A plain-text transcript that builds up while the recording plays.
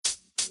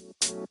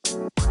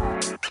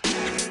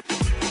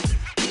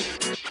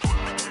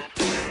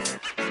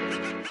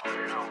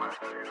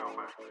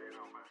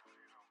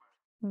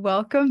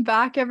Welcome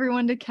back,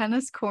 everyone, to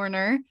Kenna's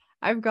Corner.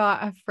 I've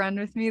got a friend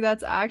with me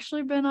that's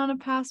actually been on a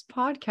past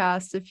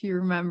podcast, if you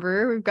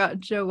remember. We've got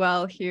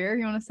Joelle here.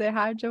 You want to say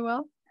hi,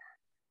 Joelle?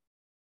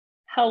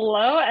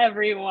 Hello,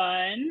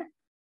 everyone.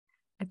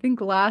 I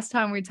think last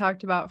time we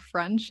talked about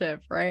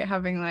friendship, right?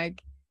 Having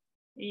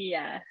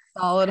Yes.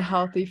 solid,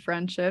 healthy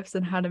friendships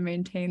and how to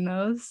maintain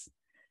those.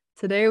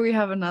 Today, we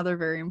have another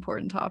very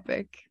important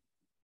topic.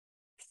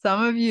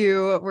 Some of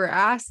you were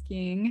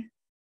asking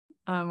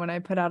when I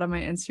put out on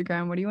my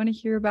Instagram, what do you want to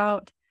hear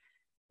about?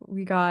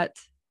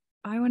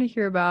 I want to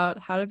hear about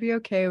how to be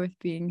okay with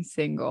being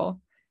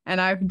single.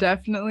 And I've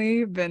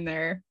definitely been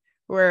there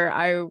where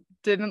I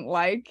didn't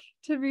like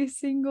to be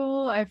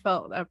single. I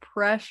felt a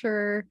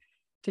pressure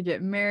to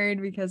get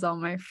married because all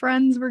my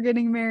friends were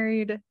getting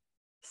married.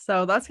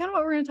 So that's kind of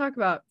what we're going to talk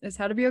about, is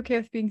how to be okay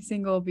with being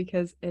single,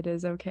 because it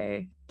is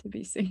okay to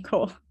be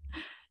single.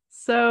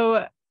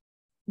 So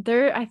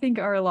there, I think,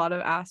 are a lot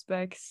of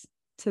aspects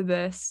to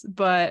this,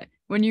 but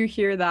when you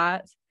hear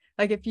that,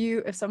 like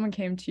if someone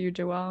came to you,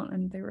 Joelle,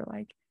 and they were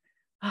like,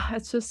 "Oh,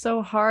 it's just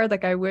so hard,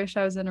 like I wish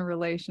I was in a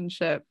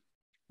relationship,"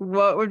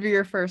 what would be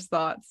your first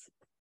thoughts?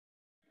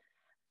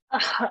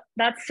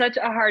 That's such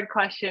a hard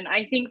question.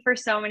 I think for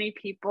so many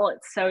people,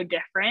 it's so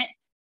different.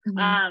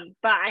 Mm-hmm.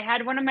 But I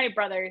had one of my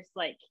brothers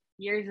like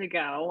years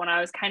ago when I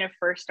was kind of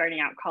first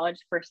starting out college,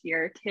 first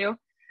year or two.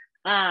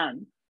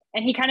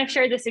 And he kind of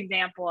shared this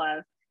example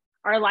of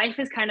our life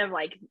is kind of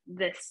like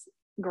this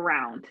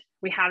ground.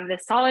 We have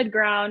this solid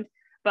ground,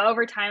 but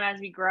over time, as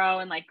we grow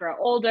and like grow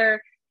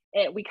older,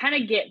 we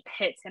kind of get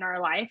pits in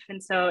our life.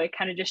 And so it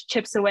kind of just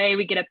chips away.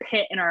 We get a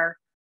pit in our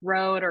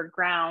road or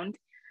ground.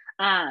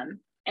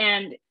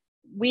 And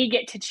we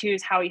get to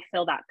choose how we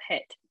fill that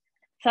pit.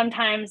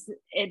 Sometimes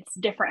it's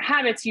different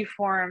habits you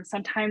form,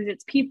 sometimes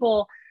it's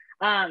people.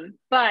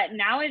 But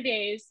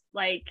nowadays,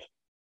 like,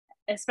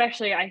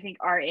 especially I think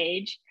our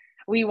age,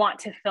 we want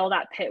to fill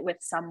that pit with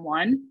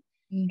someone.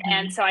 And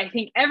Mm-hmm. so I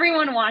think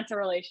everyone wants a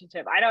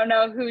relationship. I don't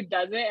know who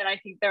doesn't. And I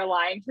think they're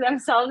lying to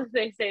themselves if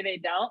they say they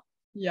don't.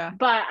 Yeah.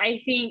 But I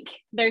think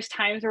there's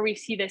times where we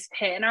see this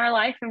pit in our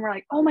life and we're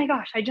like, oh my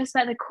gosh, I just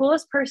met the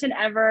coolest person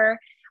ever.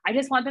 I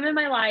just want them in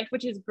my life,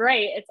 which is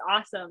great. It's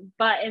awesome.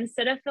 But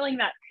instead of filling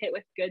that pit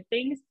with good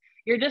things,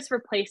 you're just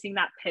replacing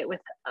that pit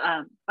with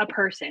a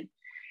person,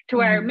 to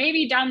where Mm-hmm.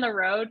 maybe down the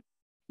road,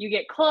 you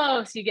get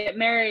close, you get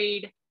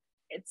married.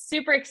 It's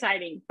super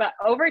exciting. But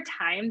over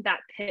time, that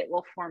pit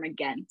will form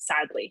again,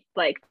 sadly.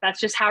 Like, that's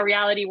just how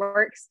reality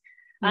works.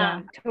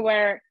 Yeah. To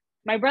where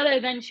my brother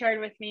then shared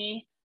with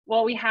me,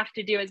 what we have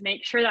to do is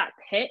make sure that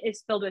pit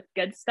is filled with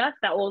good stuff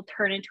that will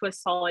turn into a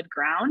solid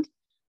ground,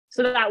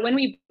 so that when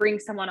we bring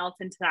someone else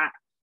into that,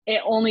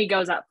 it only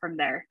goes up from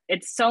there.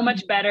 It's so much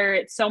Mm-hmm. better.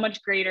 It's so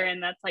much greater.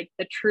 And that's like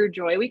the true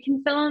joy we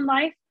can feel in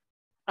life.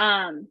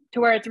 To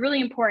where it's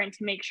really important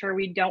to make sure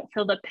we don't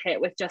fill the pit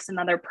with just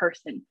another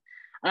person.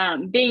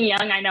 Being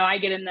young, I know I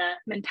get in the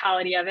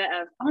mentality of it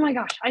of, oh my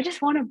gosh, I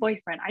just want a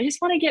boyfriend. I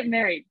just want to get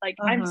married. Like,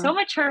 I'm Uh-huh. so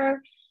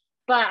mature.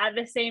 But at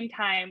the same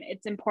time,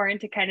 it's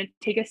important to kind of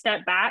take a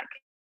step back,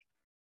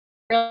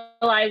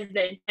 realize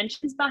the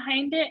intentions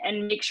behind it,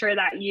 and make sure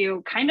that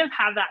you kind of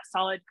have that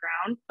solid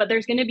ground. But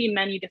there's going to be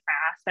many different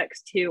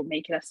aspects to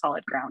make it a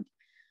solid ground.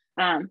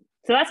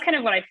 So that's kind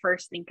of what I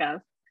first think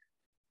of.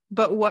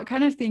 But what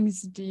kind of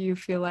things do you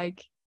feel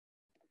like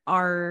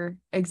are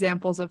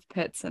examples of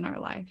pits in our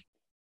life?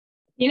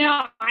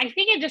 I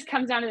think it just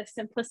comes down to the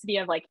simplicity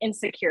of like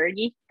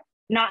insecurity,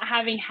 not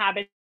having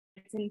habits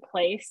in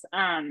place,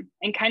 and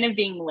kind of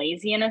being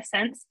lazy in a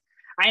sense.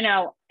 I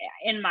know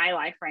in my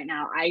life right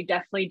now, I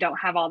definitely don't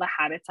have all the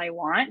habits I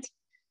want.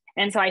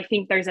 And so I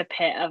think there's a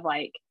pit of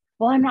like,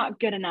 well, I'm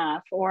not good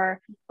enough, or,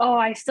 oh,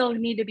 I still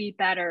need to be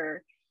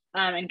better.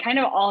 And kind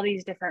of all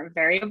these different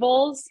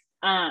variables,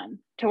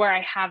 to where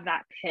I have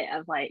that pit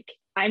of like,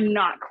 I'm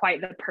not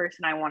quite the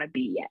person I want to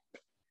be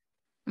yet.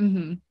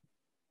 Mm-hmm.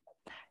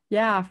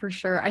 Yeah, for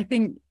sure. I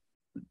think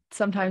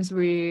sometimes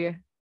we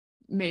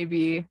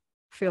maybe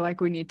feel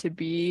like we need to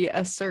be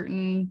a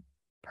certain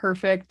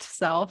perfect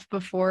self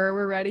before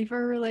we're ready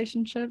for a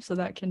relationship. So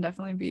that can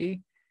definitely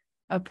be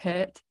a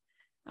pit.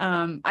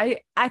 I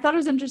thought it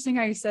was interesting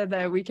how you said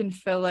that we can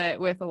fill it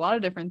with a lot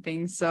of different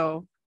things.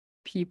 So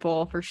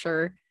people for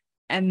sure.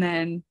 And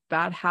then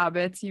bad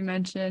habits you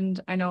mentioned.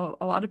 I know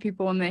a lot of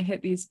people when they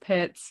hit these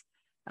pits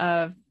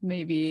of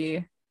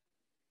maybe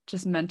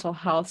just mental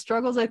health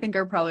struggles, I think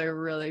are probably a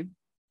really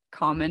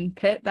common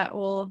pit that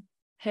will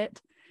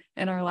hit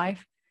in our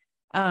life.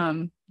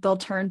 They'll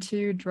turn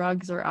to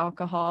drugs or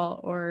alcohol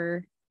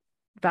or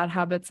bad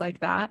habits like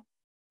that,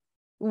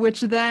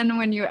 which then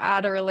when you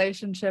add a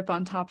relationship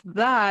on top of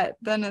that,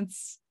 then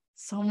it's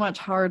so much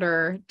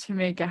harder to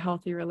make a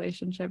healthy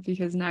relationship,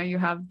 because now you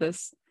have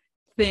this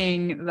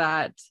thing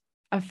that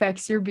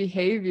affects your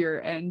behavior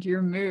and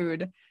your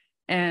mood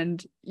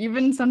and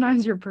even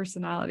sometimes your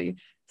personality.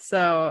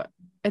 So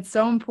it's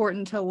so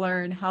important to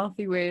learn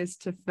healthy ways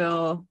to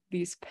fill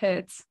these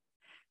pits.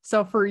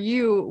 So for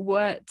you,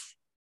 what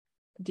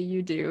do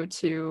you do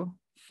to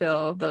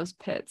fill those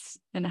pits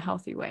in a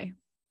healthy way?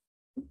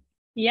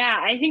 Yeah,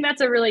 I think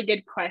that's a really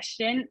good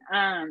question.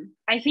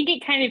 I think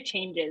it kind of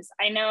changes.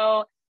 I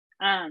know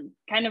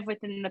kind of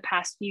within the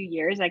past few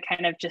years, I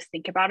kind of just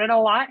think about it a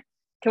lot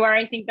to where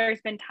I think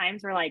there's been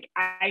times where like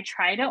I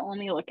try to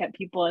only look at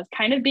people as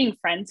kind of being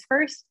friends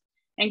first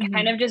and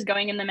kind Mhm. of just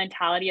going in the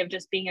mentality of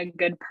just being a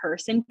good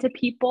person to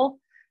people,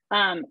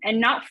 and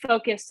not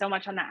focus so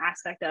much on the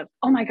aspect of,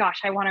 oh my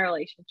gosh, I want a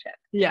relationship.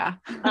 Yeah.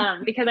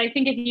 Because I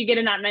think if you get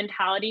in that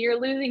mentality, you're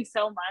losing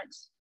so much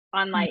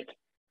on like,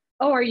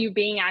 oh, are you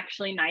being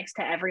actually nice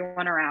to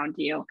everyone around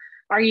you?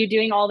 Are you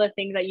doing all the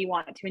things that you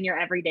want to in your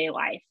everyday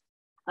life?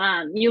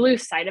 You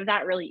lose sight of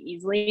that really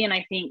easily. And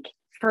I think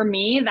for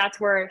me, that's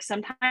where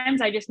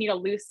sometimes I just need to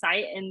lose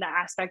sight in the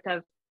aspect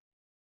of,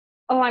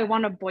 oh, I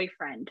want a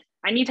boyfriend.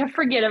 I need to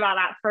forget about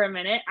that for a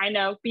minute. I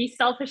know, be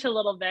selfish a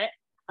little bit,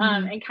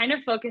 Mhm. and kind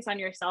of focus on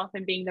yourself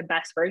and being the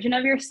best version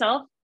of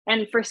yourself.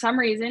 And for some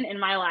reason in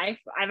my life,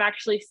 I've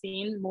actually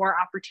seen more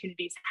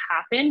opportunities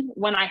happen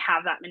when I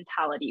have that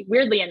mentality,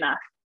 weirdly enough.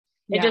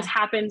 It Yeah. just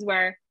happens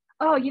where,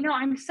 oh,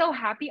 I'm so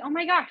happy. Oh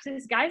my gosh,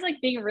 this guy's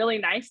like being really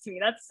nice to me.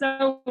 That's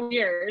so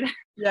weird.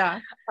 Yeah.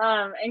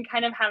 And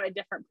kind of have a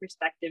different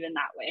perspective in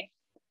that way.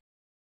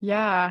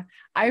 Yeah.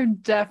 I'm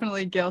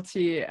definitely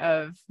guilty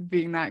of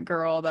being that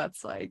girl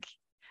that's like,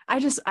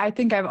 I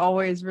think I've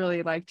always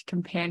really liked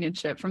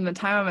companionship from the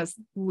time I was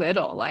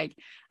little. Like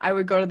I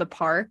would go to the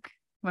park,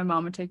 my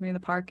mom would take me to the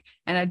park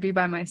and I'd be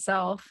by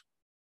myself.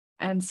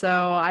 And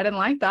so I didn't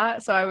like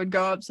that. So I would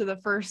go up to the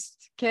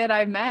first kid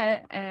I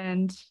met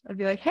and I'd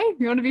be like, hey,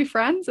 you want to be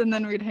friends? And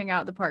then we'd hang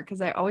out at the park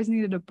because I always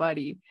needed a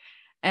buddy.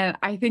 And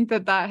I think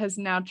that has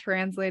now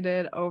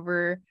translated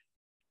over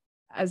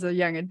as a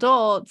young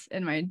adult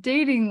in my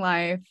dating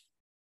life.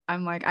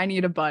 I'm like, I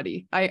need a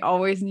buddy. I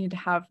always need to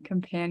have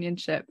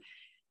companionship.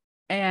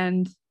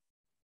 And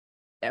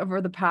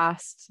over the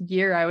past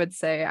year, I would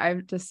say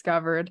I've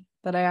discovered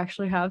that I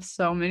actually have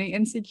so many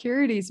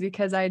insecurities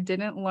because I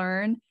didn't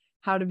learn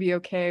how to be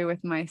okay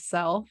with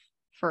myself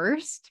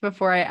first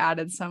before I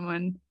added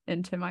someone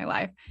into my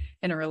life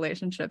in a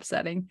relationship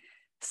setting.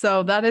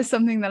 So that is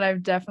something that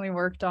I've definitely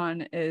worked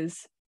on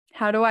is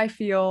how do I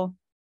feel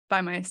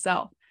by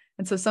myself?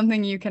 And so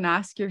something you can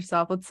ask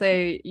yourself, let's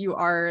say you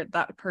are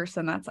that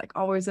person that's like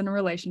always in a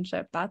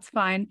relationship, that's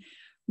fine.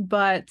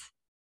 But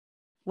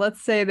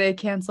let's say they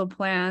cancel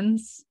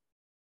plans,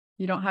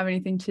 you don't have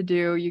anything to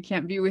do, you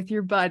can't be with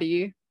your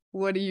buddy.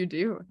 What do you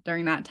do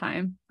during that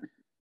time?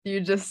 You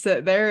just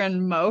sit there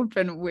and mope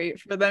and wait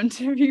for them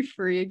to be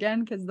free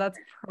again, because that's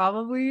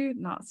probably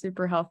not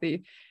super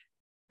healthy.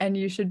 And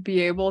you should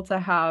be able to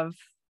have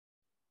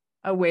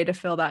a way to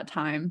fill that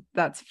time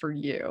that's for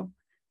you.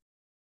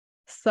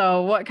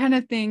 So, what kind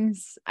of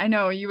things? I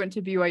know you went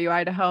to BYU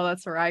Idaho,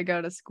 that's where I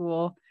go to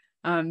school.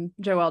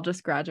 Joelle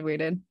just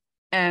graduated,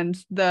 and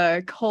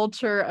the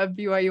culture of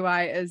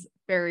BYUI is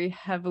very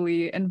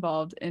heavily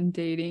involved in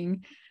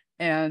dating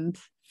and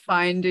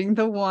finding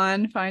the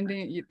one,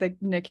 finding the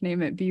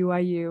nickname at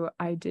BYU,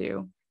 I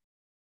do.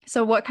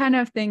 So, what kind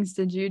of things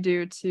did you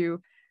do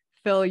to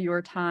fill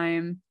your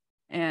time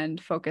and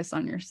focus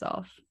on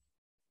yourself?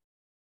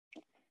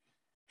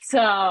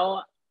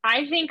 So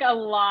I think a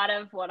lot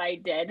of what I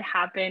did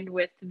happened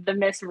with the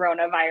Miss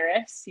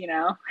Ronavirus.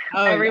 Oh,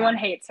 yeah. Everyone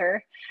hates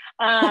her.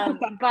 But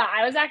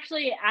I was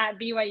actually at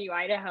BYU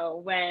Idaho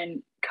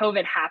when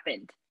COVID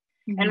happened.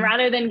 And Mhm.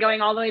 rather than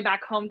going all the way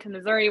back home to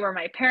Missouri where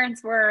my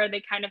parents were,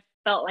 they kind of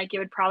felt like it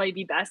would probably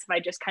be best if I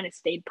just kind of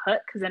stayed put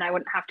because then I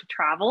wouldn't have to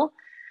travel,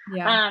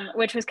 Yeah.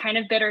 which was kind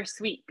of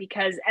bittersweet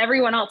because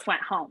everyone else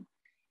went home.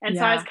 And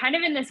so I was Yeah. kind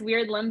of in this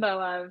weird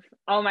limbo of,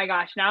 oh my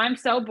gosh, now I'm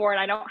so bored.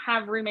 I don't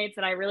have roommates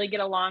that I really get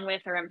along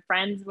with or am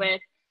friends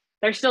with.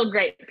 They're still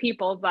great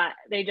people, but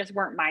they just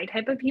weren't my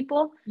type of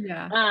people.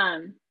 Yeah.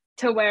 Um,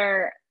 to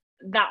where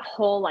that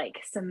whole like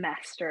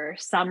semester,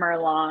 summer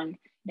long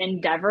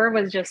endeavor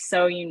was just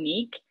so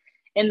unique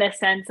in the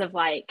sense of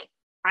like,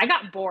 I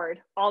got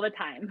bored all the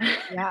time.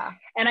 Yeah.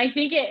 And I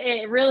think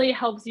it really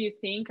helps you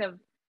think of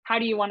how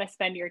do you want to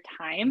spend your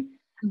time.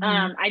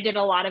 Mhm. I did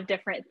a lot of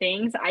different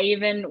things. I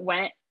even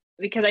went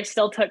because I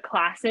still took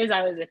classes.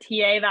 I was a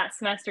TA that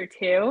semester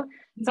too.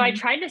 So I Mhm.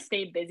 tried to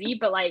stay busy,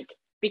 but like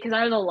because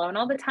I was alone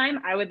all the time,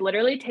 I would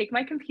literally take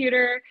my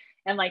computer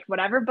and like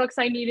whatever books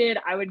I needed,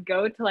 I would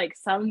go to like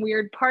some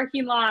weird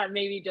parking lot,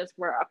 maybe just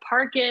where a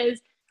park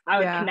is. I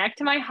would Yeah. connect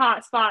to my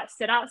hotspot,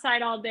 sit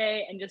outside all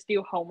day, and just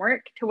do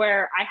homework to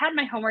where I had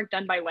my homework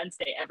done by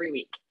Wednesday every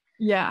week.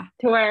 Yeah.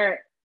 To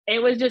where it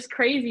was just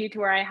crazy to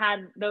where I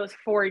had those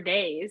 4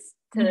 days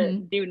to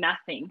Mhm. do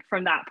nothing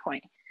from that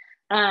point.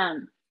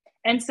 Um,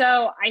 and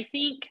so I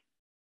think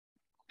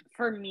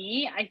for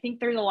me, I think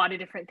there's a lot of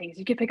different things.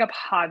 You could pick up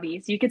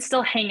hobbies. You could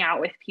still hang out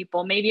with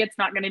people. Maybe it's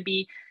not going to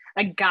be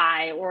a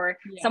guy or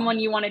Yeah. someone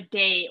you want to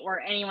date or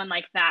anyone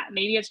like that.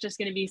 Maybe it's just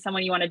going to be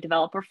someone you want to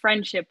develop a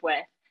friendship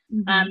with.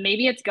 Mhm.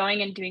 Maybe it's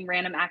going and doing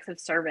random acts of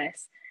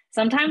service.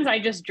 sometimes I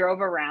just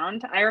drove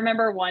around. I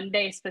remember one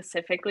day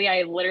specifically,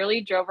 I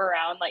literally drove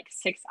around like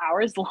 6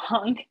 hours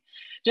long,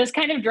 just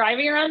kind of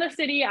driving around the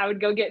city. I would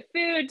go get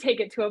food, take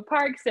it to a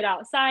park, sit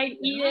outside,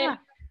 eat it,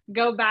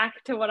 go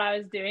back to what I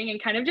was doing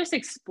and kind of just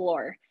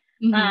explore.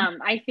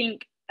 I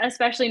think,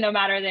 especially no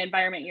matter the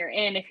environment you're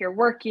in, if you're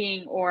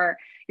working or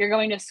you're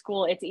going to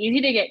school, it's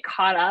easy to get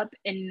caught up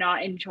in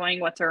not enjoying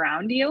what's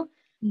around you.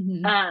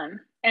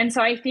 And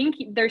so I think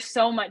there's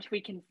so much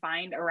we can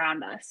find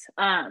around us.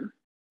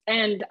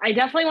 And I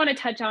definitely want to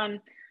touch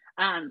on,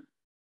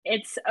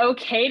 it's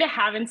okay to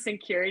have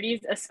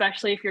insecurities,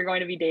 especially if you're going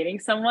to be dating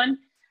someone.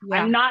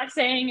 Yeah. I'm not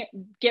saying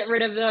get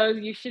rid of those.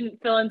 You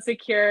shouldn't feel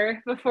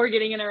insecure before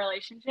getting in a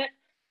relationship.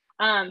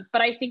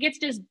 But I think it's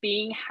just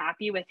being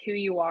happy with who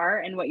you are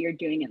and what you're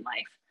doing in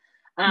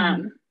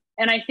life.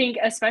 And I think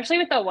especially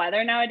with the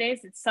weather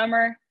nowadays, it's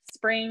summer,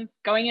 spring,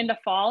 going into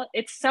fall,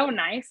 it's so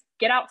nice.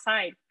 Get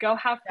outside, go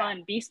have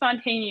fun, be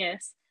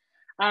spontaneous.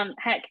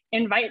 Heck,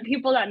 invite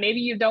people that maybe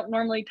you don't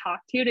normally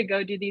talk to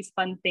go do these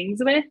fun things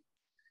with.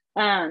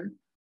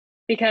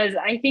 Because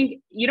I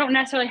think you don't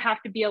necessarily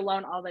have to be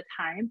alone all the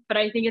time, but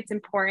I think it's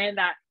important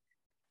that,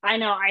 I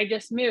know I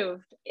just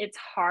moved. It's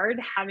hard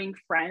having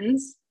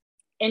friends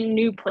in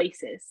new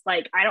places.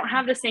 Like I don't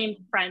have the same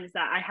friends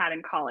that I had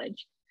in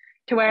college,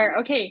 to where,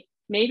 okay,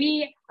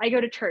 maybe I go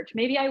to church,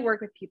 maybe I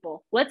work with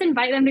people. Let's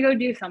invite them to go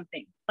do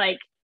something. Like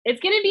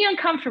it's going to be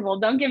uncomfortable.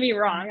 Don't get me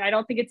wrong. I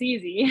don't think it's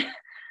easy.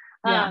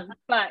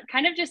 But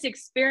kind of just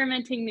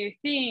experimenting new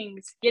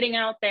things, getting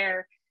out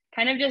there,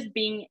 kind of just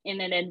being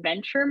in an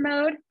adventure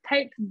mode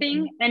type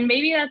thing. And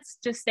maybe that's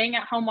just staying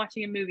at home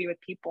watching a movie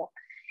with people.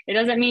 It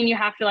doesn't mean you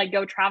have to like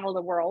go travel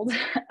the world.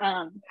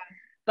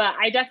 But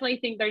I definitely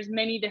think there's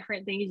many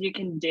different things you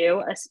can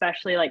do,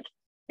 especially like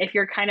if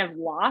you're kind of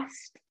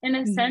lost in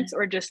a sense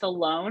or just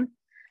alone,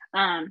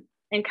 and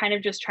kind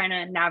of just trying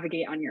to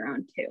navigate on your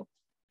own too.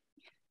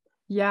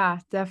 Yeah,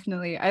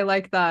 definitely. I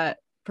like that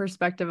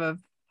perspective of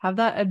have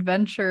that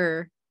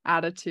adventure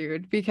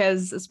attitude,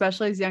 because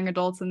especially as young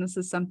adults, and this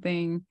is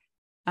something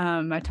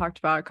I talked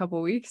about a couple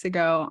of weeks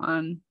ago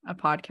on a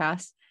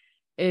podcast,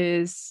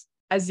 is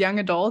as young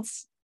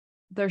adults,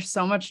 there's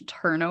so much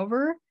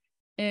turnover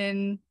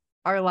in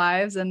our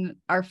lives and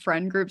our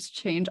friend groups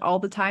change all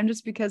the time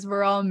just because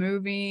we're all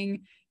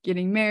moving,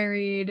 getting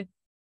married,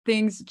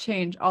 things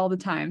change all the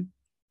time.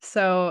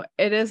 So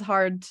it is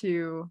hard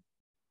to,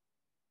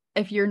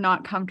 if you're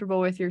not comfortable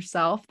with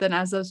yourself, then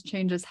as those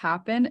changes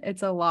happen,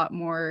 it's a lot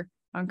more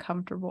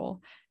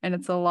uncomfortable and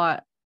it's a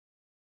lot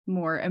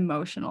more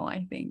emotional,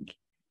 I think.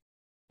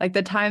 Like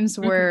the times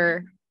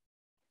where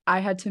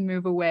I had to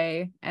move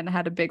away and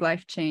had a big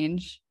life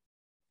change,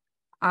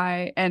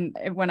 and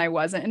when I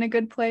wasn't in a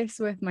good place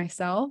with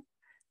myself,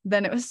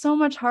 then it was so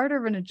much harder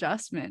of an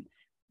adjustment.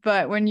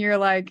 But when you're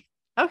like,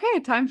 okay,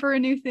 time for a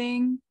new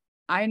thing,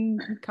 I'm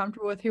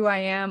comfortable with who I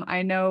am,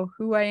 I know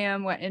who I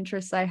am, what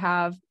interests I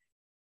have,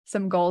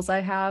 some goals I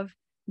have,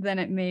 then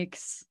it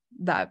makes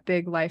that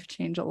big life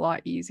change a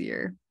lot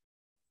easier.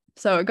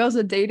 So it goes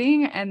with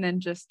dating and then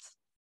just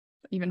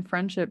even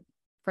friendships,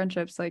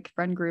 like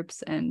friend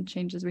groups and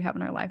changes we have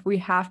in our life. We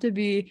have to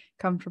be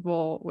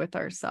comfortable with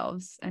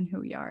ourselves and who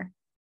we are.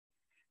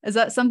 Is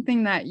that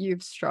something that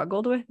you've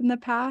struggled with in the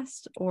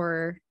past,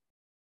 or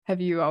have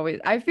you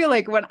always, I feel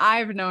like when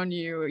I've known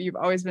you, you've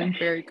always been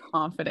very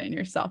confident in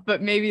yourself,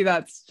 but maybe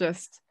that's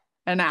just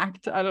an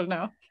act. I don't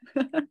know.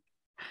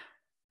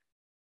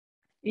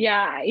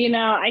 Yeah,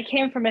 I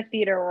came from a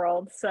theater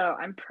world, so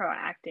I'm pro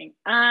acting.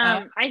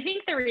 I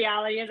think the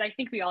reality is I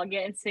think we all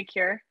get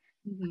insecure.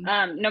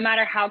 No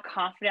matter how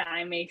confident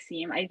I may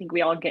seem, I think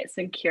we all get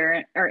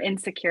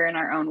insecure in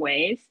our own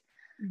ways.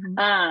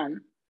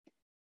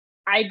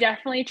 I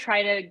definitely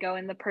try to go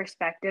in the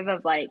perspective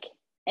of like,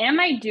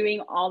 am I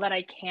doing all that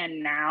I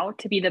can now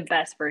to be the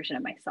best version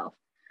of myself?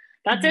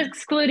 That's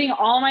excluding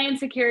all my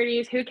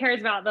insecurities. Who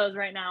cares about those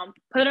right now?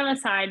 Put them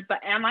aside.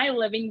 But am I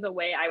living the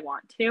way I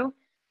want to?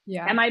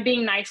 Yeah. Am I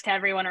being nice to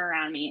everyone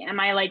around me? Am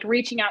I like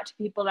reaching out to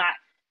people that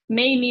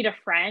may need a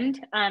friend,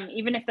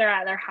 even if they're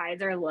at their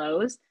highs or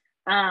lows?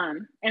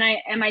 And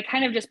am I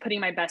kind of just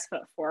putting my best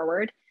foot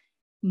forward?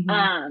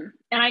 And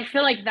I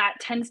feel like that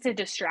tends to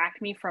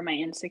distract me from my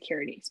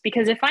insecurities,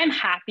 because if I'm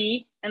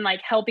happy and like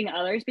helping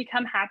others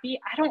become happy,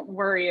 I don't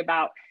worry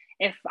about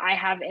if I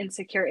have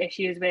insecure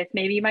issues with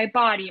maybe my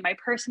body, my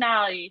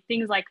personality,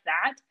 things like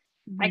that.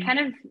 I kind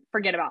of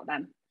forget about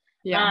them.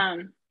 Yeah.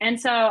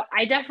 And so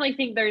I definitely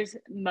think there's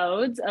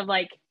modes of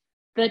like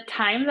the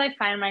times I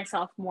find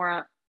myself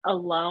more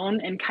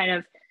alone and kind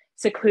of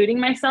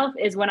secluding myself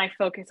is when I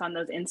focus on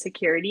those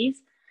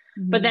insecurities.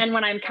 But then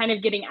when I'm kind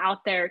of getting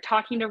out there,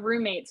 talking to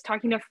roommates,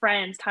 talking to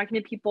friends, talking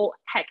to people,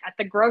 heck, at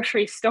the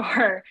grocery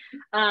store,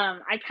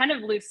 I kind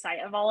of lose sight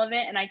of all of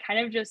it. And I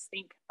kind of just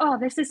think, oh,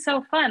 this is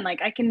so fun.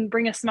 Like I can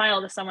bring a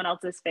smile to someone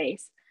else's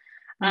face.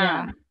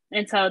 Yeah.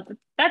 And so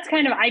that's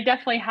kind of, I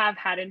definitely have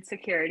had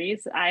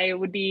insecurities. I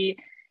would be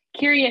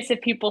curious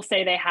if people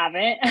say they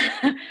haven't.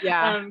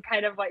 Yeah.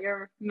 Kind of what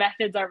your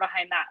methods are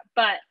behind that.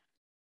 But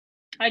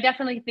I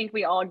definitely think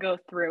we all go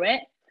through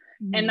it.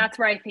 And that's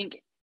where I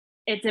think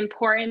it's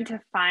important to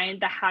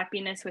find the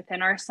happiness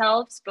within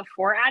ourselves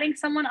before adding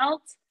someone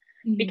else.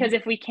 Because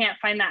if we can't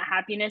find that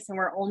happiness and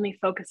we're only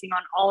focusing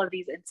on all of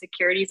these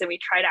insecurities and we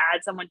try to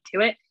add someone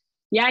to it,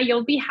 yeah,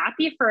 you'll be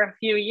happy for a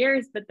few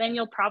years, but then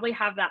you'll probably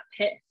have that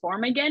pit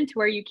form again to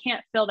where you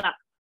can't fill that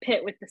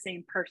pit with the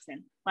same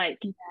person.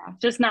 Like,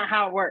 just not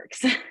how it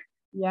works.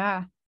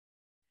 Yeah.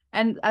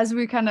 And as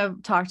we kind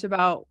of talked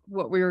about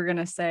what we were going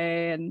to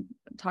say and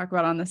talk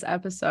about on this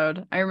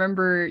episode, I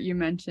remember you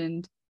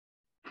mentioned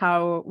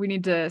how we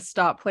need to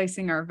stop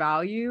placing our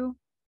value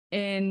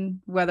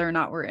in whether or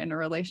not we're in a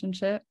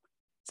relationship.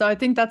 So I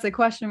think that's a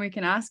question we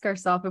can ask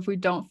ourselves if we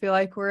don't feel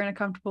like we're in a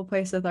comfortable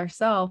place with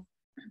ourselves.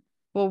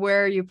 Well,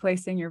 where are you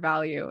placing your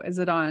value? Is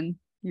it on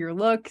your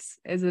looks?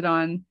 Is it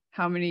on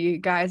how many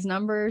guys'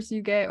 numbers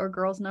you get or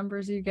girls'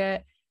 numbers you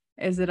get?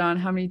 Is it on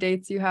how many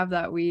dates you have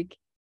that week?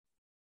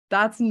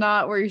 That's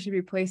not where you should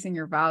be placing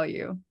your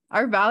value.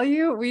 Our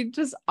value, we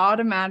just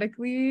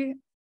automatically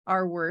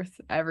are worth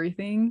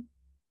everything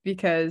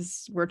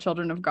because we're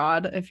children of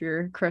God. If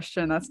you're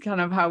Christian, that's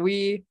kind of how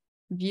we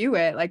view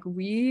it. Like,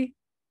 we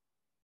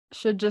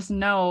should just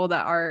know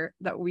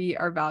that we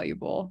are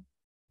valuable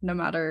no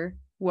matter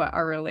what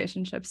our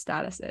relationship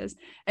status is.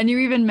 And you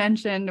even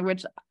mentioned,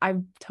 which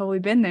I've totally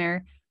been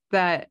there,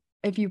 that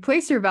if you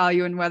place your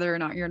value in whether or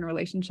not you're in a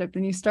relationship,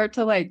 then you start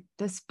to like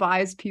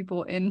despise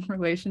people in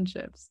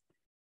relationships.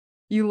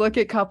 You look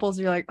at couples,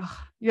 you're like, oh,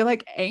 you're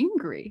like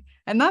angry.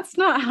 And that's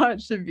not how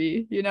it should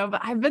be,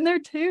 but I've been there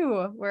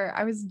too, where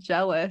I was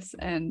jealous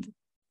and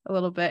a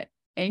little bit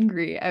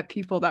angry at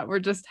people that were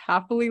just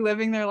happily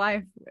living their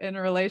life in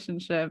a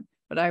relationship,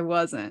 but I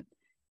wasn't.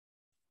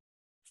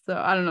 So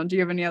I don't know. Do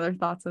you have any other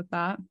thoughts with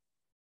that?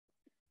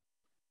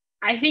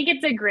 I think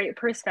it's a great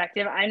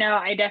perspective. I know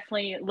I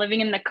definitely,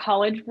 living in the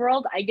college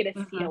world, I get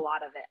to see a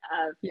lot of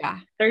it.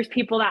 There's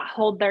people that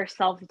hold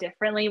themselves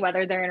differently,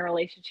 whether they're in a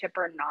relationship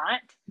or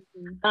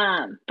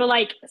not. But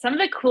like, some of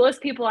the coolest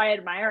people I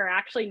admire are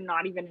actually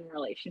not even in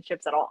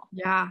relationships at all.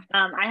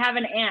 I have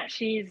an aunt.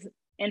 She's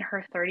in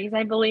her 30s,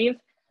 I believe.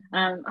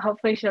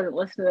 Hopefully she doesn't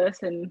listen to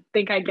this and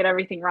think I get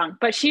everything wrong,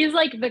 but she's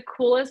like the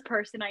coolest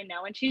person I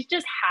know. And she's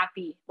just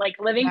happy, like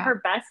living her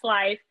best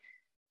life.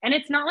 And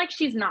it's not like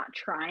she's not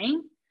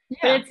trying.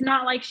 But it's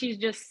not like she's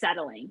just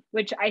settling,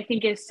 which I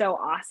think is so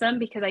awesome,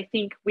 because I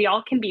think we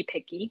all can be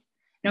picky.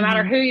 No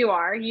matter who you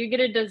are, you get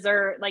to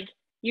deserve, like,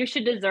 you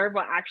should deserve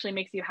what actually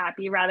makes you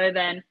happy rather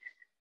than,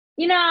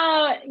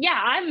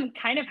 I'm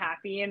kind of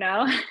happy,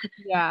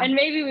 and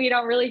maybe we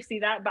don't really see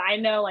that, but I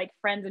know like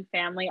friends and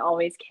family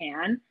always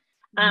can.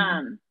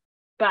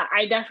 But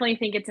I definitely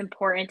think it's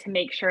important to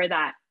make sure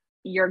that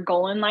your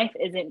goal in life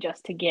isn't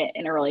just to get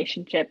in a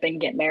relationship and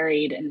get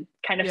married and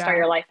kind of start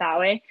your life that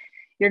way.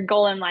 Your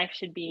goal in life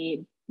should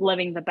be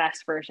living the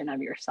best version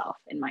of yourself,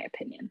 in my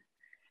opinion.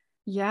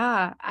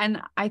 Yeah. And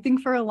I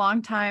think for a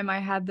long time, I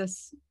had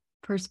this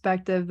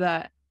perspective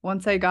that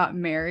once I got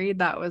married,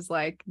 that was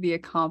like the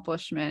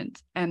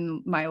accomplishment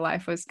and my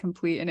life was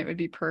complete and it would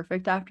be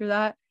perfect after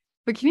that.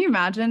 But can you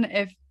imagine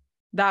if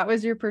that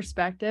was your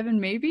perspective and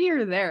maybe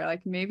you're there,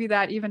 like maybe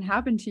that even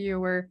happened to you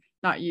where,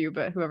 not you,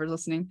 but whoever's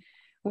listening,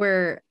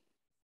 where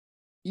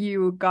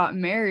you got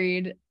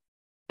married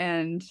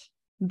and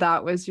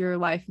that was your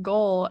life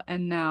goal.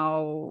 And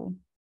now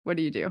what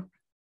do?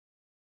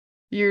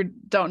 You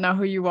don't know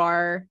who you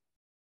are,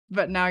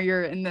 but now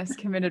you're in this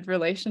committed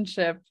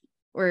relationship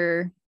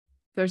where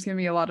there's going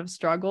to be a lot of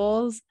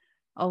struggles,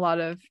 a lot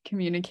of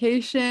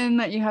communication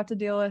that you have to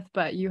deal with,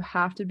 but you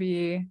have to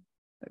be,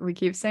 we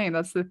keep saying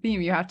that's the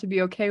theme, you have to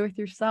be okay with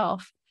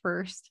yourself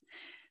first.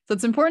 So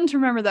it's important to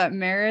remember that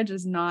marriage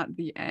is not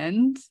the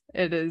end.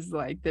 It is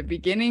like the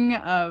beginning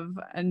of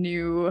a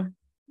new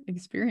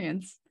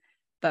experience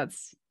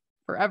that's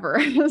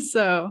forever.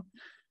 So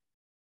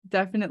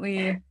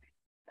definitely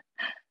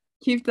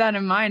keep that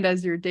in mind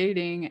as you're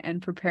dating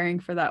and preparing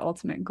for that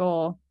ultimate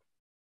goal.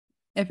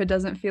 If it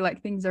doesn't feel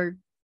like things are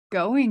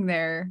going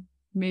there,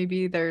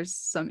 maybe there's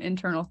some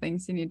internal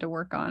things you need to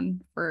work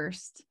on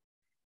first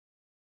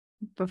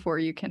before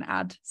you can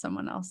add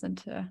someone else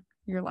into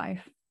your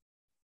life.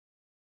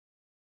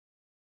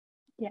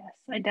 Yes,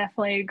 I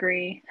definitely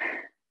agree.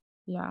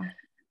 Yeah.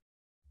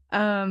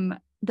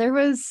 There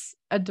was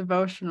a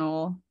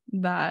devotional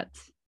that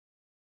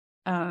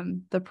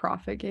the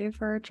prophet gave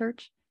for our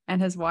church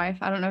and his wife.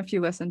 I don't know if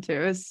you listened to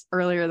it. It was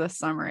earlier this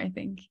summer, I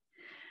think.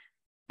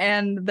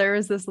 And there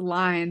was this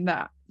line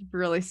that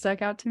really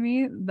stuck out to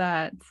me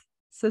that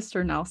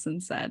Sister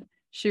Nelson said.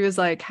 She was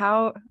like,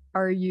 how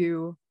are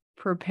you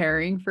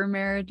preparing for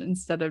marriage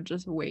instead of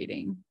just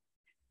waiting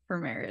for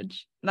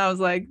marriage? And I was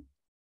like,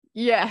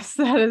 yes,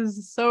 that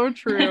is so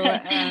true.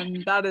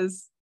 And that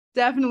is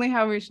definitely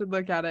how we should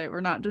look at it.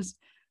 We're not just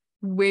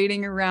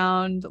waiting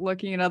around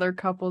looking at other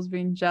couples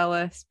being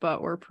jealous,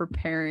 but we're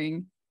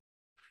preparing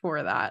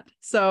for that.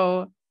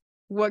 So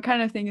what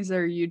kind of things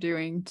are you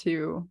doing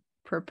to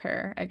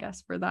prepare, I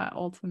guess, for that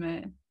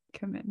ultimate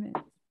commitment?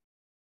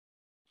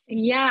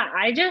 Yeah,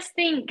 I just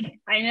think,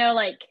 I know,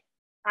 like,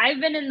 I've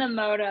been in the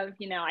mode of,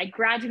 I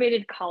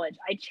graduated college.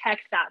 I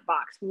checked that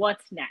box.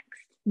 What's next?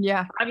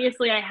 Yeah.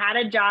 Obviously, I had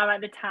a job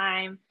at the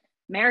time.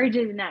 Marriage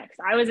is next.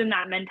 I was in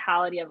that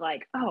mentality of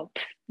like, oh,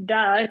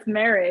 duh, it's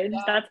marriage.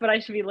 That's what I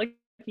should be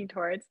looking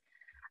towards.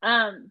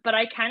 But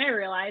I kind of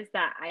realized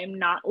that I'm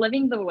not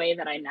living the way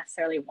that I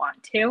necessarily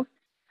want to.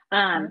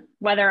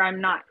 Whether I'm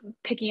not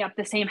picking up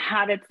the same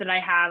habits that I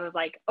have of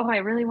like, oh, I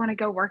really want to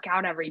go work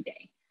out every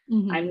day.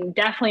 Mm-hmm. I'm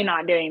definitely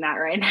not doing that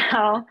right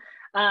now.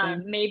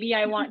 Maybe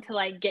I want to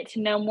like get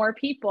to know more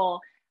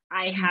people.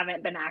 I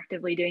haven't been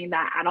actively doing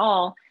that at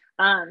all,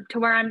 to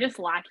where I'm just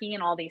lacking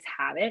in all these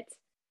habits.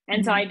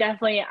 And so I've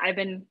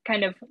been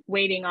kind of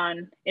waiting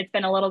on, it's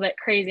been a little bit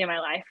crazy in my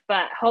life,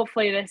 but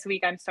hopefully this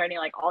week I'm starting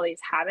like all these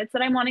habits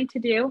that I'm wanting to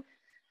do.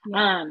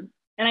 Yeah.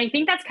 And I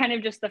think that's kind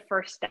of just the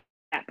first step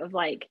of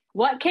like,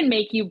 what can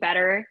make you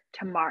better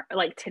tomorrow,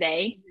 like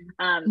today,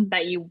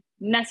 that you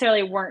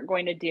necessarily weren't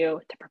going to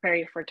do to prepare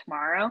you for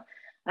tomorrow.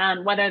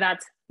 Whether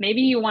that's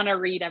maybe you want to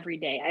read every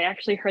day. I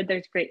actually heard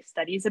there's great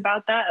studies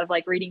about that, of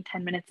like reading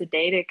 10 minutes a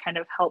day to kind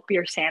of help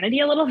your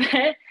sanity a little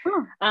bit.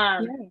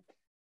 Yeah.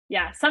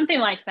 Yeah, something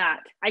like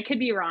that. I could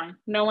be wrong.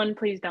 No one,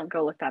 please don't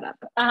go look that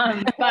up.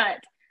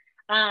 But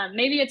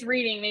maybe it's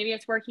reading, maybe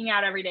it's working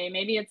out every day,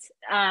 maybe it's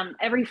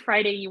every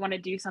Friday you want to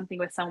do something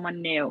with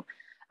someone new,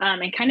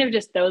 and kind of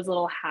just those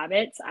little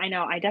habits. I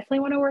know I definitely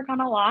want to work on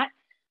a lot,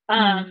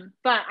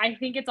 but I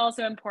think it's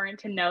also important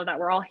to know that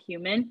we're all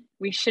human.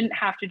 We shouldn't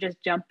have to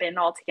just jump in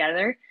all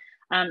together.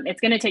 It's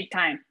going to take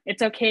time.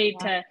 It's okay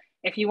to,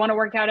 if you want to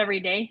work out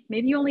every day,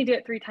 maybe you only do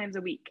it 3 times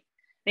a week.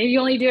 Maybe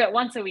you only do it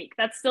once a week.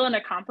 That's still an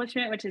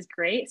accomplishment, which is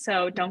great.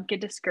 So don't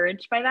get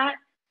discouraged by that.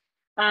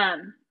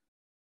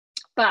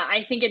 But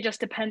I think it just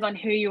depends on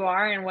who you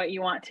are and what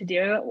you want to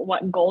do,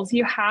 what goals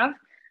you have.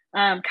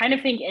 Kind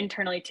of think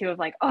internally too of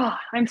like, oh,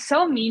 I'm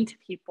so mean to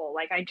people.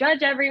 Like I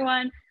judge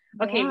everyone.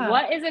 Okay,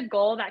 what is a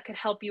goal that could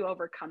help you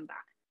overcome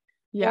that?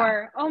 Yeah.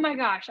 Or, oh my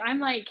gosh, I'm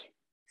like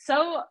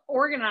so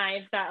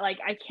organized that like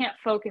I can't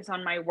focus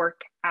on my work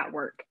at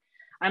work.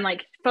 I'm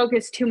like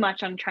focused too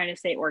much on trying to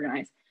stay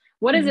organized.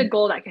 What is a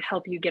goal that could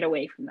help you get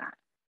away from that?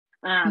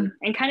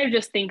 And kind of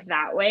just think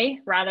that way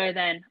rather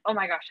than, oh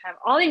my gosh, I have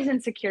all these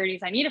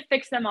insecurities. I need to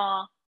fix them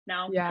all.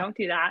 No, don't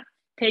do that.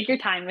 Take your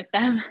time with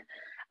them.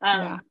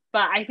 But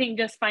I think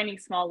just finding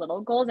small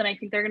little goals, and I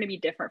think they're going to be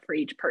different for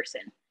each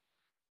person.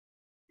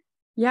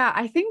 Yeah,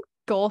 I think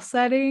goal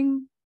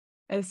setting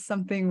is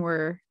something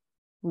we're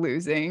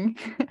losing.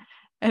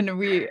 And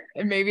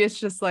maybe it's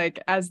just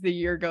like as the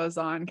year goes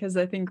on, because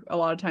I think a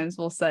lot of times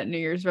we'll set New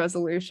Year's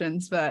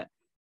resolutions, but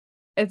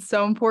it's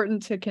so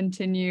important to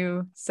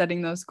continue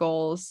setting those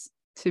goals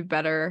to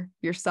better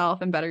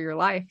yourself and better your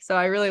life. So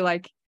I really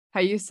like how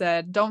you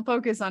said, don't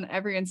focus on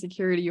every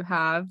insecurity you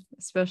have,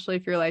 especially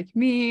if you're like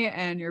me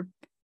and you're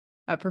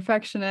a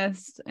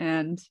perfectionist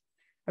and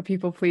a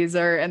people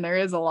pleaser. And there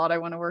is a lot I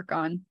want to work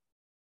on,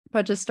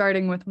 but just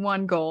starting with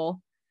one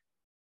goal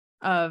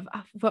of,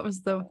 what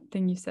was the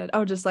thing you said?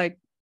 Oh, just like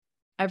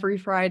every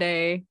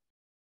Friday,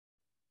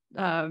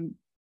 hang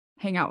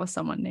out with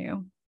someone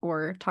new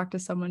or talk to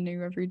someone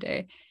new every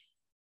day.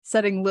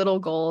 Setting little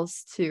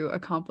goals to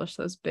accomplish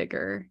those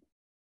bigger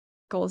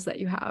goals that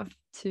you have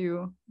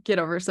to get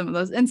over some of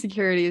those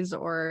insecurities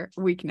or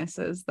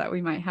weaknesses that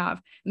we might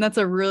have. And that's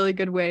a really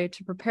good way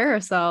to prepare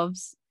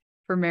ourselves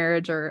for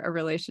marriage or a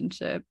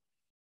relationship.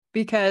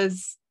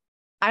 Because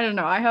I don't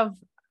know, I have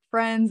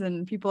friends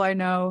and people I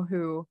know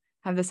who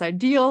have this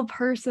ideal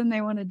person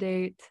they want to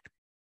date,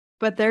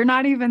 but they're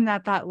not even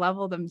at that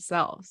level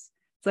themselves.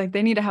 It's like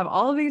they need to have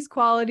all of these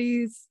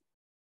qualities,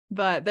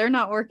 but they're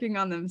not working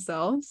on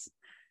themselves.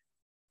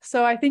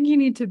 So I think you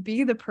need to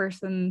be the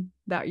person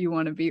that you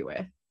want to be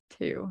with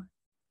too.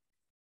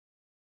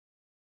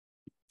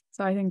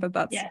 So I think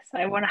that's yes,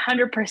 I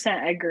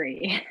 100%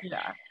 agree.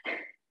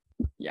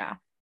 Yeah.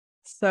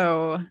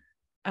 So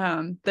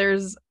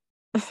there's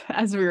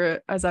as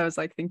I was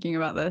like thinking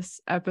about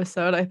this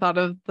episode, I thought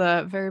of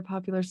the very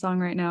popular song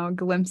right now,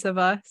 Glimpse of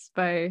Us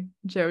by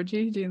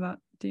Joji. Do you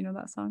know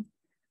that song?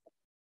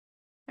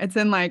 It's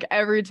in like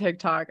every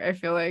TikTok, I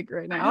feel like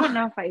right now. I don't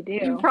know if I do.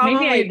 You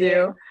probably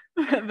do.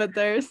 But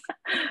there's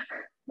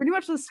pretty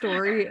much the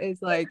story is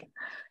like,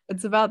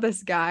 it's about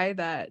this guy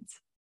that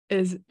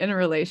is in a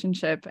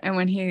relationship. And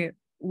when he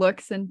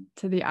looks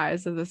into the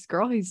eyes of this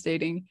girl he's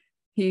dating,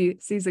 he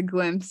sees a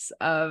glimpse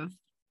of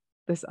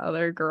this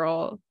other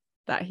girl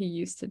that he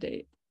used to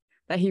date,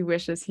 that he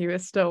wishes he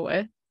was still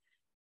with.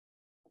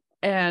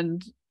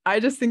 And I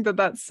just think that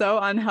that's so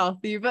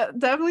unhealthy, but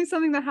definitely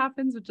something that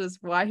happens, which is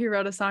why he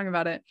wrote a song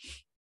about it.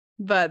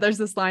 But there's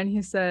this line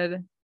he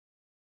said,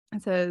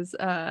 it says,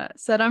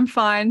 said I'm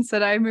fine,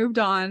 said I moved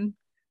on.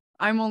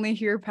 I'm only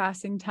here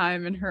passing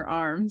time in her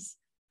arms,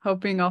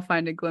 hoping I'll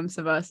find a glimpse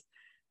of us.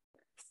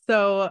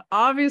 So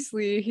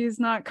obviously he's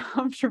not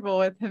comfortable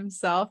with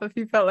himself if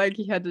he felt like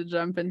he had to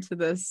jump into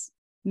this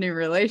new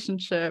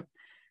relationship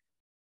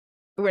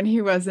when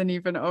he wasn't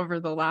even over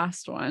the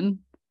last one.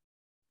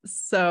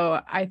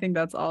 So I think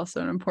that's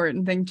also an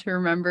important thing to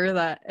remember,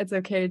 that it's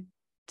okay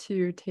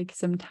to take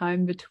some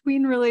time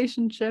between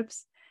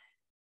relationships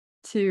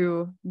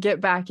to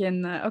get back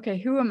in the, okay,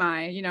 who am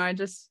I? You know, I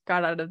just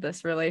got out of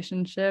this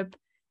relationship.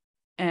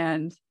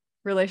 And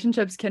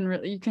relationships can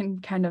really, you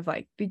can kind of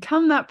like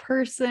become that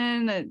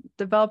person and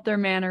develop their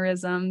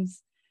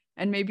mannerisms.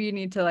 And maybe you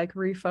need to like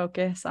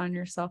refocus on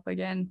yourself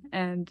again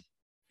and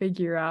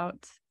figure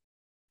out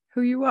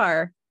who you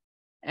are,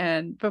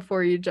 and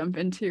before you jump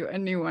into a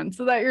new one,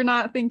 so that you're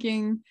not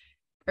thinking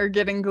or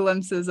getting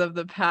glimpses of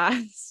the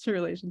past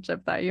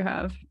relationship that you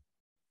have.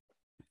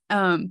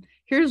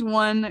 Here's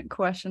one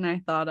question I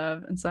thought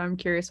of, and so I'm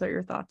curious what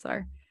your thoughts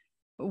are.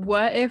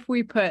 What if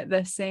we put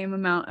the same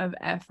amount of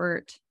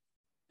effort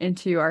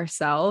into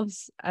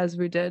ourselves as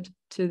we did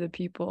to the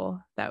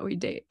people that we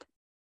date?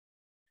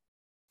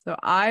 So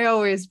I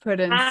always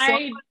put in so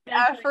much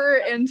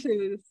effort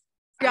into this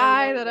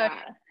guy that I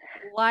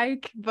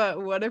like, but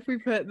what if we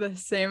put the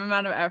same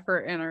amount of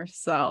effort in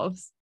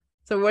ourselves?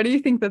 So what do you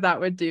think that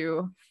would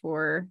do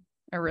for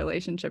a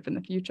relationship in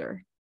the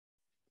future?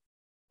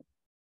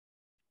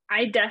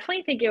 I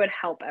definitely think it would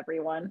help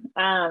everyone.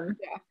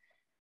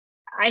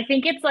 I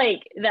think it's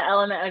like the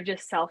element of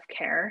just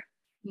self-care.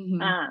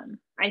 Mm-hmm.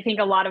 I think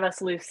a lot of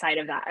us lose sight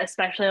of that,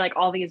 especially like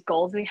all these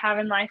goals we have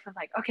in life of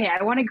like, okay,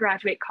 I want to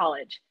graduate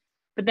college,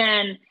 but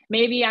then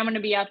maybe I'm going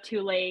to be up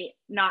too late,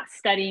 not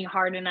studying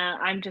hard enough.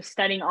 I'm just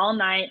studying all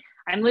night.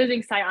 I'm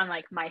losing sight on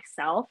like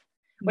myself,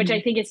 which Mm-hmm.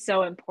 I think is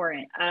so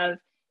important. Of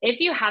if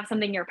you have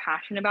something you're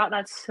passionate about,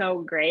 that's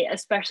so great,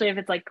 especially if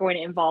it's like going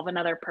to involve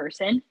another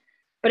person.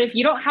 But if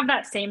you don't have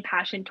that same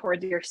passion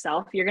towards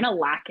yourself, you're going to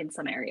lack in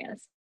some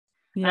areas,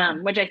 Yeah.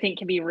 which I think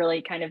can be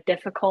really kind of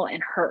difficult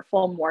and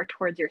hurtful more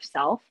towards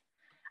yourself.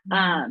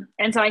 Mm-hmm.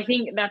 And so I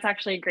think that's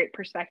actually a great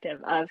perspective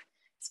of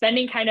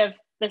spending kind of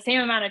the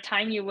same amount of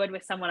time you would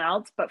with someone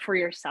else, but for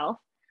yourself.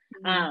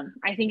 Mm-hmm.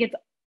 I think it's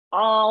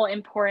all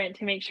important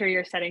to make sure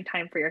you're setting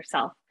time for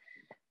yourself.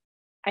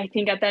 I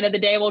think at the end of the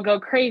day, we'll go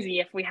crazy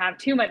if we have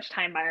too much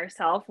time by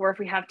ourselves, or if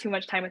we have too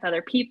much time with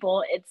other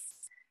people. It's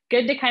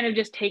good to kind of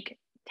just take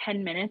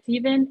 10 minutes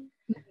even,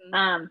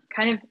 kind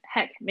of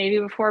heck, maybe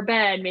before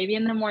bed, maybe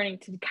in the morning,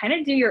 to kind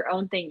of do your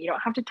own thing. You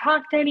don't have to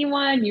talk to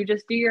anyone. You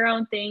just do your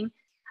own thing,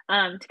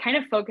 to kind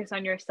of focus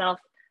on yourself,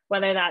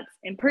 whether that's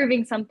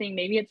improving something,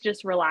 maybe it's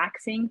just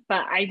relaxing.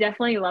 But I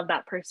definitely love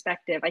that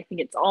perspective. I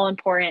think it's all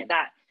important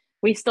that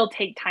we still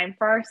take time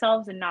for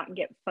ourselves and not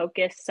get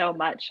focused so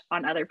much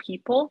on other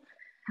people,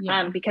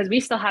 because we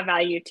still have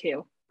value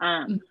too.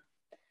 And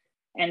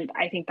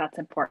I think that's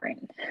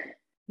important.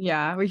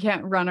 Yeah, we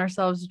can't run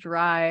ourselves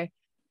dry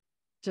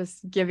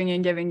just giving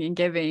and giving and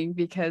giving,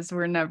 because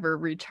we're never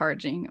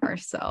recharging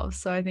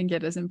ourselves. So I think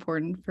it is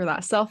important for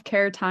that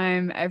self-care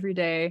time every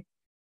day,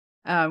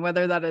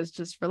 whether that is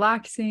just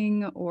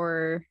relaxing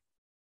or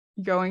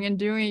going and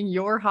doing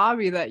your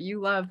hobby that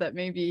you love, that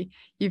maybe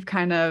you've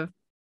kind of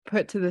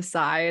put to the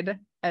side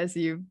as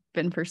you've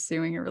been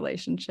pursuing a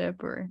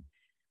relationship, or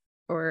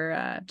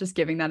just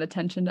giving that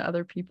attention to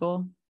other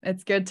people.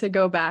 It's good to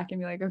go back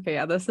and be like, okay,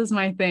 yeah, this is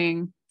my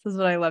thing. This is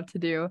what I love to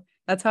do.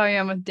 That's how I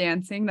am with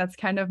dancing. That's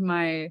kind of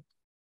my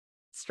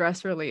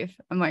stress relief.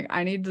 I'm like,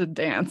 I need to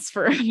dance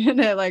for a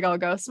minute. Like I'll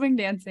go swing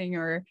dancing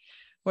or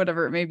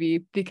whatever it may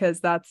be,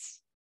 because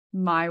that's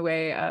my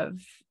way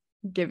of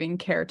giving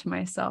care to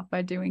myself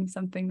by doing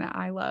something that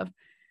I love.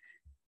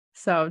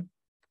 So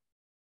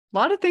a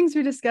lot of things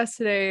we discussed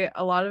today,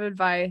 a lot of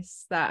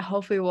advice that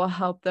hopefully will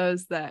help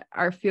those that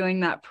are feeling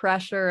that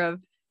pressure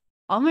of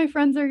all my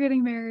friends are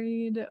getting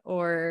married,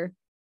 or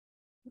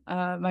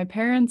my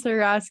parents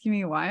are asking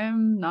me why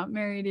I'm not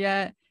married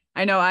yet.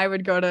 I know I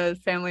would go to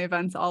family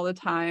events all the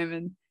time,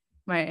 and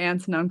my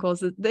aunts and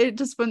uncles, they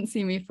just wouldn't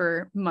see me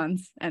for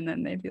months. And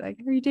then they'd be like,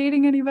 are you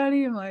dating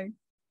anybody? I'm like,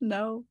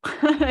 no,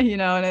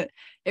 and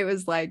it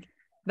was like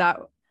that.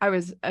 I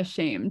was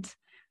ashamed.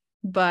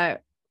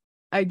 But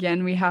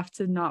again, we have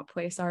to not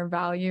place our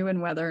value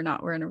in whether or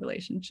not we're in a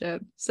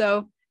relationship.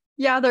 So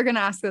yeah, they're going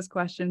to ask us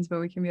questions, but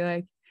we can be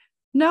like,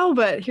 no,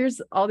 but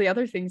here's all the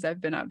other things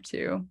I've been up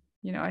to.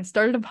 I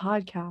started a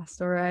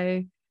podcast, or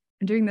I'm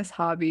doing this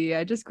hobby.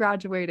 I just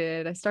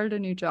graduated. I started a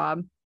new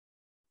job,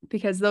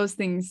 because those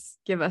things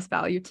give us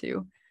value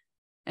too.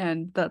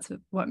 And that's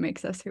what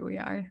makes us who we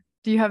are.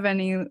 Do you have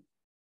any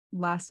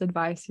last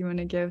advice you want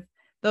to give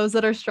those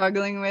that are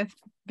struggling with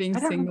being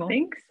single? I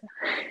think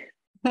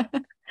so.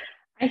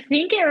 I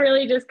think it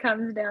really just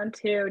comes down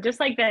to,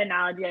 just like the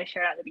analogy I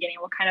shared at the beginning,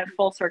 what kind of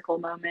full circle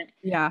moment.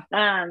 Yeah.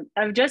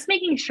 Of just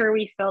making sure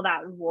we fill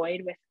that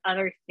void with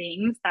other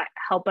things that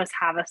help us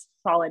have a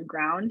solid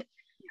ground,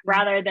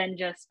 rather than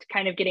just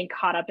kind of getting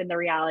caught up in the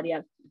reality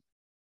of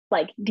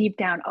like deep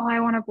down, oh, I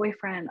want a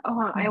boyfriend.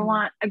 Oh, I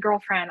want a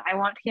girlfriend. I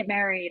want to get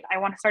married. I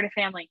want to start a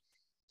family.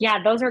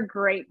 Yeah, those are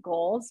great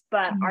goals,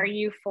 but are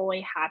you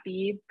fully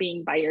happy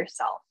being by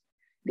yourself?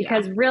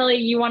 Because really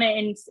you want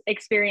to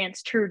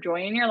experience true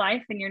joy in your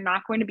life, and you're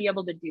not going to be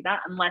able to do that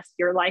unless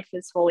your life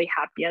is fully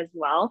happy as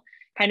well,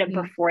 kind of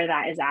before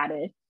that is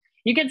added.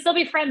 You can still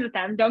be friends with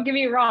them, don't get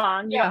me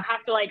wrong. You don't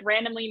have to like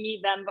randomly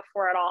meet them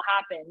before it all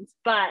happens,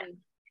 but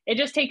it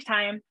just takes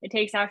time. It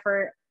takes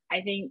effort. I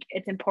think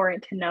it's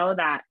important to know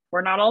that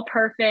we're not all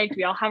perfect.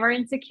 We all have our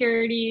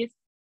insecurities.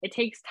 It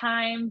takes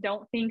time.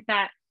 Don't think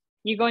that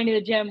you going to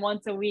the gym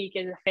once a week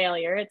is a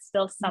failure. It's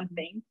still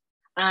something.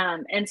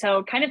 And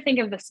so kind of think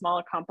of the small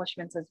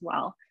accomplishments as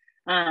well.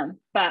 But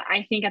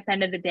I think at the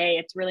end of the day,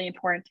 it's really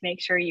important to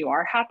make sure you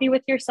are happy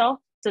with yourself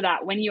so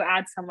that when you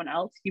add someone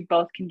else, you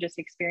both can just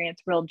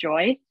experience real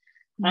joy.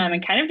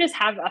 And kind of just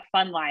have a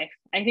fun life.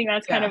 I think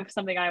that's kind of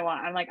something I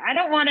want. I'm like, I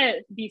don't want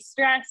to be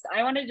stressed.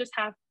 I want to just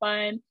have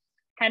fun,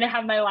 kind of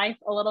have my life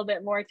a little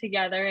bit more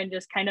together and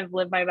just kind of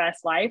live my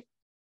best life.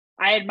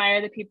 I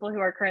admire the people who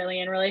are currently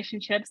in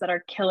relationships that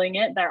are killing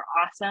it. They're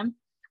awesome.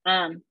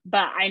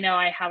 But I know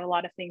I have a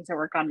lot of things to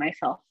work on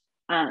myself.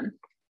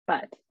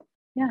 But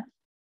yeah.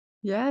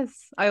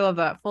 Yes, I love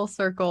that. Full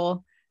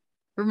circle.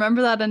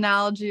 Remember that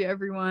analogy,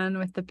 everyone,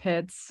 with the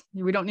pits.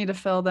 We don't need to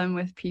fill them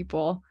with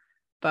people,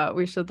 but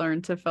we should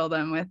learn to fill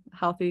them with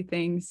healthy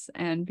things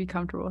and be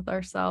comfortable with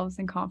ourselves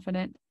and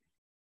confident.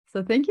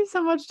 So thank you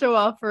so much,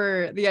 Joelle,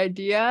 for the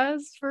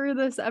ideas for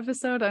this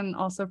episode and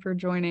also for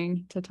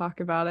joining to talk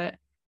about it.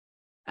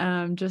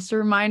 Just a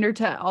reminder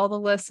to all the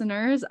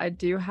listeners, I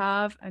do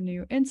have a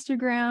new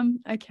Instagram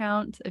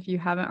account. If you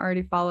haven't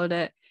already followed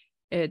it,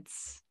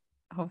 it's,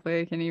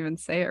 hopefully I can even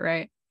say it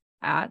right,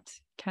 at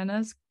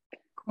Kenna's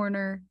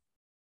Corner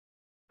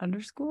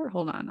 _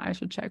 hold on, I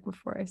should check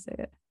before I say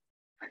it.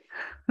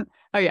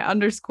 Oh yeah,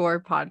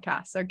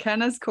 _podcast. So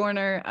Kenna's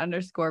Corner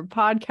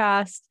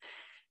 _podcast.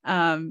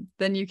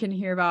 Then you can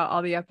hear about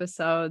all the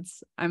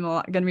episodes. I'm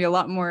going to be a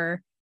lot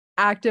more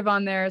active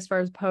on there as far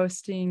as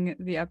posting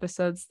the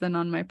episodes than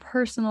on my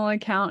personal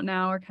account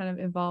now. We're kind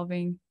of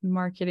evolving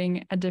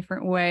marketing a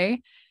different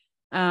way.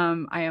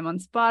 I am on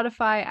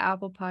Spotify,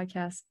 Apple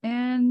Podcasts,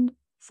 and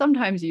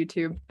sometimes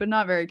YouTube, but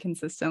not very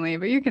consistently,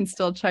 but you can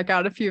still check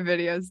out a few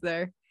videos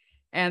there.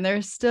 And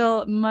there's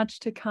still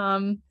much to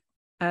come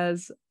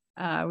as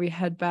we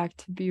head back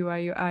to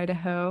BYU,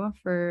 Idaho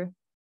for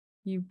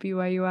you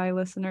BYUI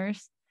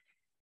listeners.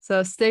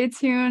 So stay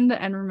tuned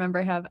and remember,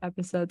 I have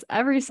episodes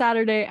every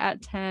Saturday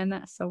at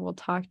 10. So we'll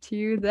talk to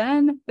you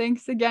then.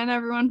 Thanks again,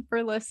 everyone,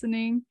 for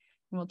listening.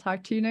 And we'll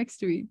talk to you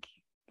next week.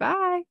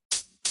 Bye.